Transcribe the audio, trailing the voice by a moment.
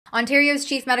Ontario's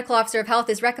Chief Medical Officer of Health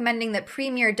is recommending that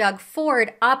Premier Doug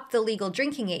Ford up the legal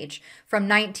drinking age from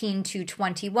 19 to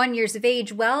 21 years of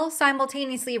age, while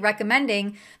simultaneously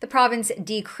recommending the province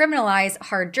decriminalize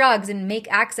hard drugs and make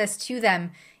access to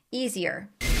them easier.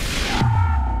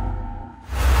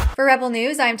 For Rebel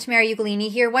News, I'm Tamara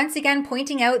Ugolini here, once again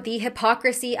pointing out the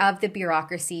hypocrisy of the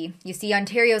bureaucracy. You see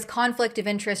Ontario's conflict of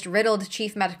interest riddled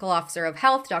Chief Medical Officer of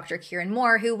Health, Dr. Kieran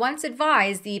Moore, who once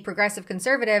advised the Progressive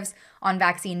Conservatives on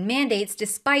vaccine mandates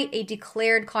despite a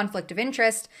declared conflict of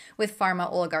interest with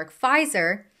pharma oligarch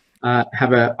Pfizer.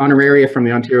 Have an honoraria from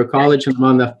the Ontario College, and I'm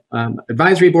on the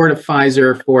advisory board of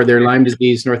Pfizer for their Lyme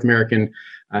disease North American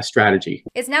strategy.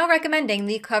 Is now recommending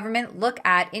the government look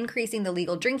at increasing the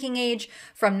legal drinking age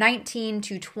from 19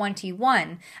 to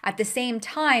 21, at the same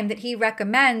time that he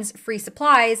recommends free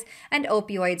supplies and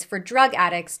opioids for drug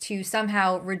addicts to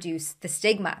somehow reduce the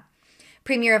stigma.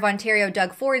 Premier of Ontario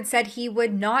Doug Ford said he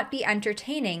would not be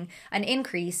entertaining an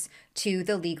increase to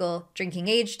the legal drinking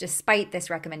age despite this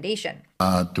recommendation.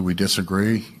 Do we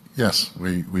disagree? Yes,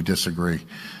 we disagree.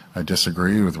 I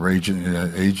disagree with raising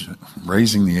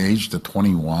the age to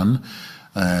 21.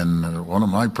 And one of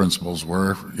my principles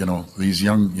were, these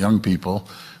young people,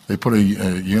 they put a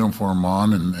uniform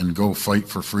on and go fight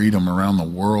for freedom around the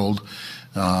world,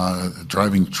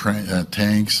 driving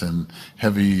tanks and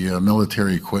heavy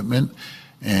military equipment,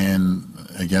 and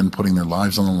again, putting their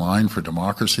lives on the line for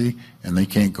democracy, and they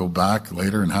can't go back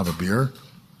later and have a beer.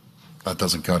 That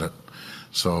doesn't cut it.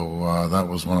 So that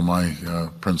was one of my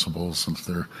principles. If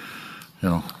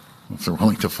they're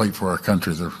willing to fight for our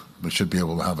country, they should be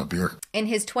able to have a beer. In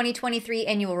his 2023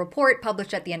 annual report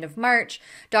published at the end of March,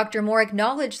 Dr. Moore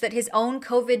acknowledged that his own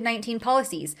COVID-19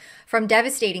 policies, from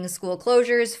devastating school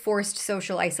closures, forced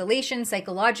social isolation,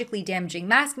 psychologically damaging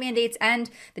mask mandates, and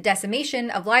the decimation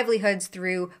of livelihoods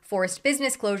through forced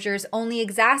business closures, only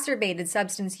exacerbated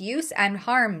substance use and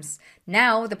harms.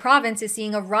 Now, the province is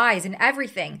seeing a rise in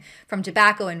everything from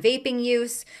tobacco and vaping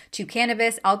use to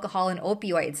cannabis, alcohol, and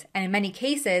opioids. And in many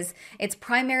cases, it's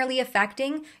primarily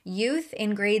affecting youth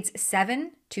in grades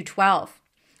 7 to 12.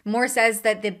 Moore says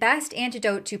that the best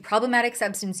antidote to problematic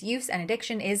substance use and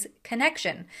addiction is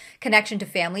connection. Connection to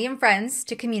family and friends,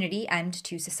 to community, and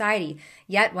to society.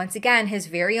 Yet, once again, his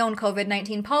very own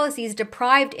COVID-19 policies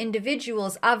deprived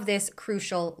individuals of this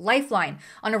crucial lifeline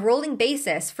on a rolling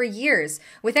basis for years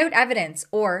without evidence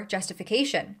or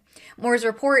justification. Moore's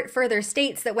report further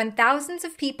states that when thousands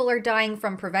of people are dying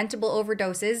from preventable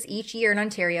overdoses each year in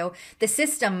Ontario, the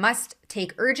system must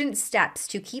take urgent steps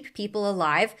to keep people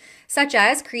alive, such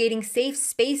as creating safe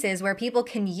spaces where people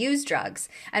can use drugs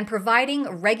and providing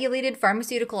regulated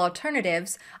pharmaceutical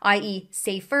alternatives, i.e.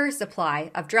 safer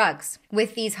supply of drugs.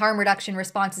 With these harm reduction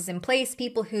responses in place,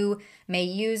 people who may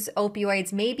use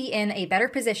opioids may be in a better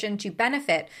position to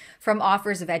benefit from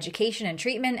offers of education and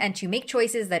treatment and to make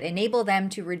choices that enable them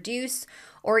to reduce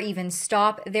or even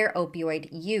stop their opioid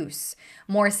use.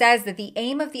 Moore says that the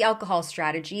aim of the alcohol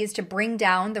strategy is to bring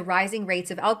down the rising rates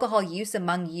of alcohol use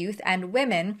among youth and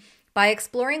women by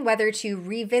exploring whether to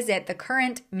revisit the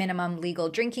current minimum legal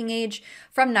drinking age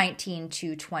from 19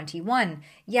 to 21.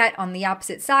 Yet, on the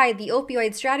opposite side, the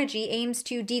opioid strategy aims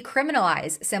to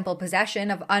decriminalize simple possession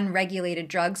of unregulated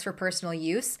drugs for personal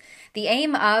use. The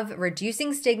aim of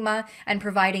reducing stigma and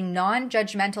providing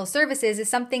non-judgmental services is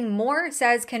something Moore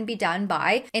says can be done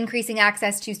by increasing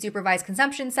access to supervised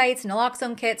consumption sites,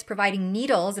 naloxone kits, providing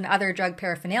needles and other drug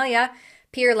paraphernalia,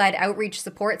 peer-led outreach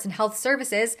supports and health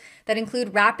services that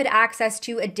include rapid access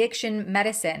to addiction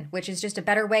medicine, which is just a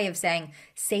better way of saying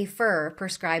safer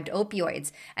prescribed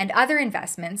opioids, and other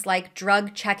investments like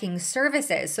drug checking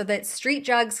services so that street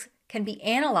drugs can be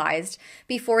analyzed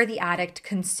before the addict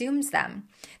consumes them.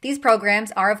 These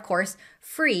programs are, of course,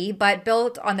 free, but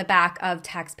built on the back of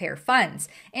taxpayer funds.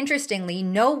 Interestingly,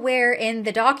 nowhere in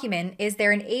the document is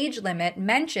there an age limit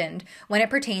mentioned when it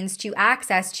pertains to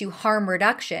access to harm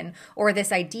reduction or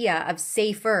this idea of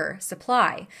safer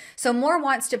supply. So Moore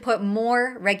wants to put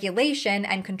more regulation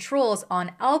and controls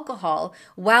on alcohol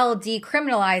while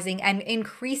decriminalizing and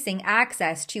increasing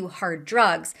access to hard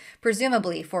drugs,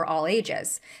 presumably for all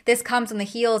ages. This comes on the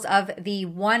heels of the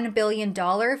 $1 billion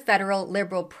federal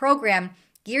Liberal program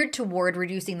geared toward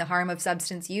reducing the harm of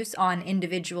substance use on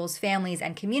individuals, families,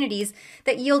 and communities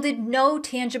that yielded no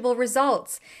tangible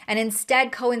results and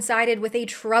instead coincided with a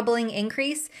troubling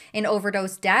increase in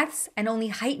overdose deaths and only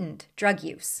heightened drug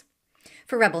use.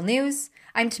 For Rebel News,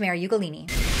 I'm Tamara Ugolini.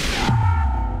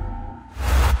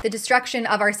 The destruction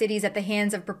of our cities at the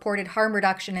hands of purported harm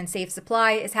reduction and safe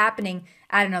supply is happening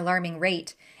at an alarming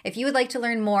rate. If you would like to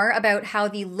learn more about how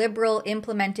the Liberal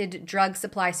implemented drug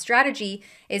supply strategy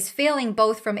is failing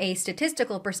both from a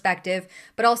statistical perspective,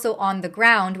 but also on the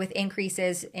ground with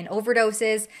increases in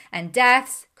overdoses and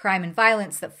deaths, crime and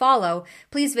violence that follow,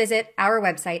 please visit our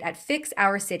website at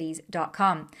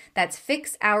fixourcities.com. That's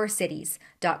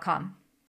fixourcities.com.